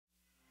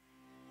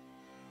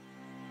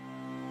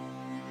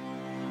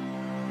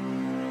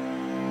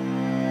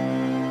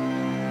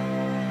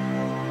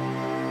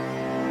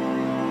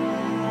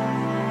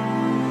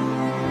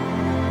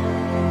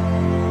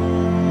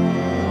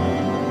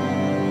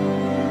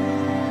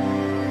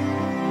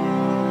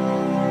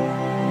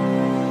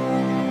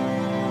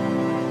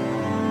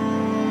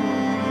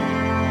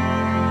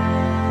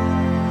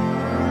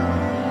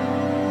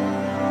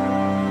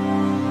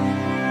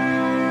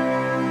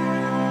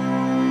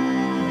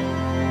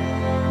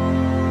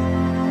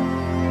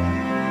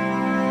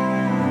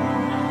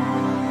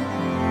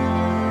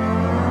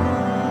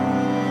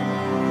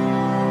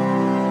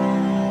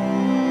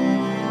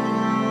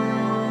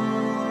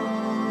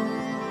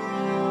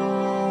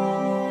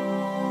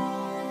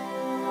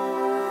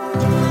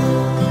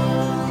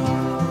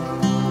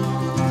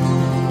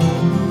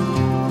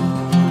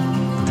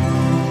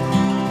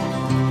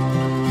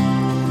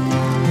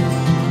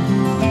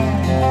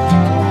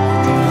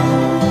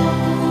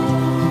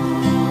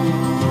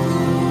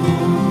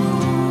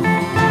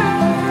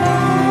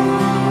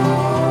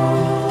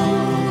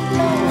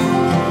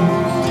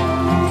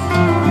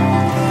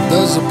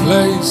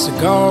place, a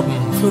garden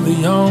for the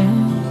young,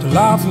 to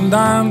laugh and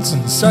dance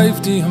and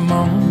safety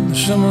among the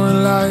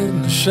shimmering light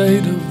and the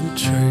shade of the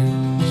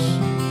trees.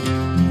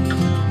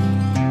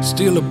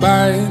 Steal a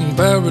bite and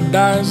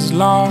paradise is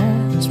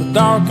lost. With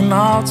darkened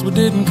hearts we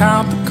didn't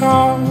count the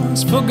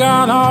cost,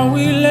 forgot all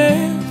we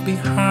left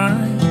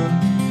behind.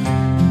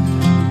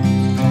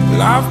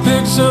 Life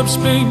picks up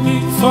speed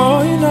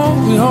before you know,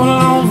 we hold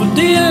on for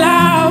dear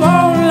life,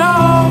 oh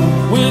Lord.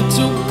 We're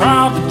too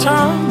proud to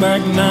turn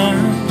back now.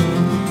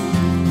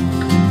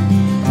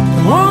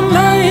 And one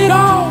day it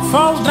all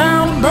falls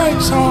down and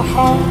breaks our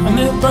heart, and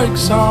it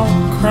breaks our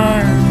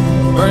crown,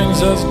 brings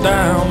us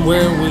down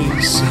where we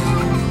see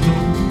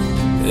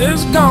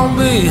it's gonna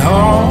be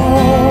alright.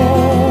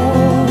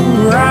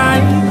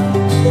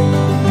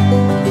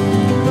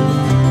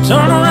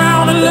 Turn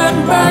around and let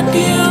back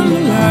in the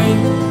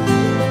light,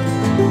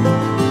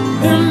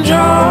 and joy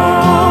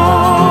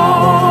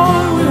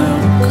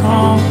will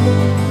come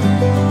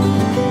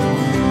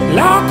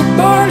like a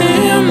bird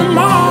in the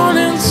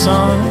morning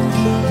sun,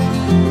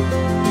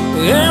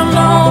 and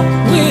all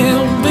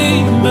will be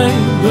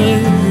made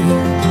well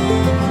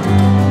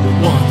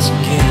once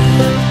again.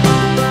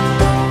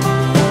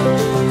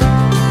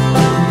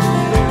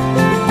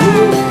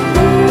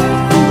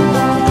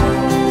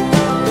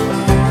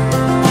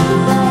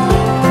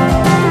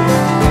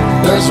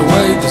 There's a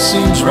way that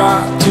seems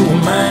right to a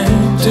man,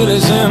 till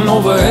he's in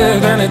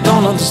overhead and he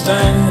don't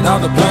understand how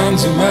the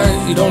plans he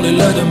made only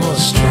led him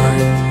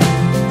astray.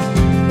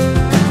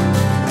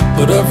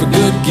 But every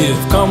good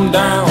gift come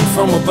down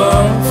from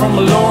above, from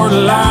the Lord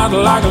alive,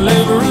 like a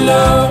labor of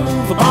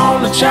love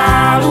upon the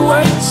child who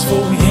waits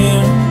for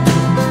him.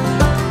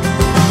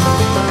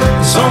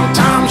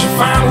 Sometimes you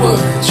find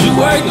what you're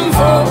waiting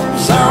for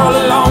is all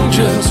along,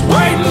 just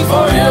waiting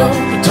for you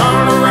to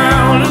turn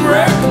around and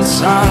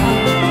reconcile.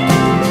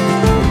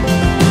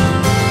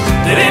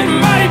 That it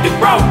may be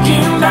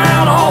broken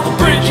down, all the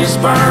bridges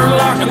burn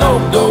like an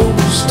old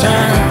ghost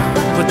town,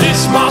 but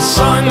this, my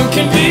son,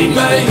 can be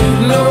made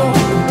new.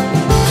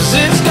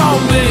 It's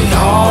gonna be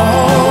alright.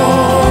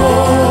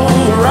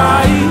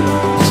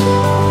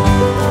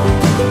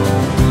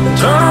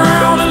 Turn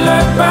around and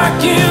let back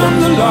in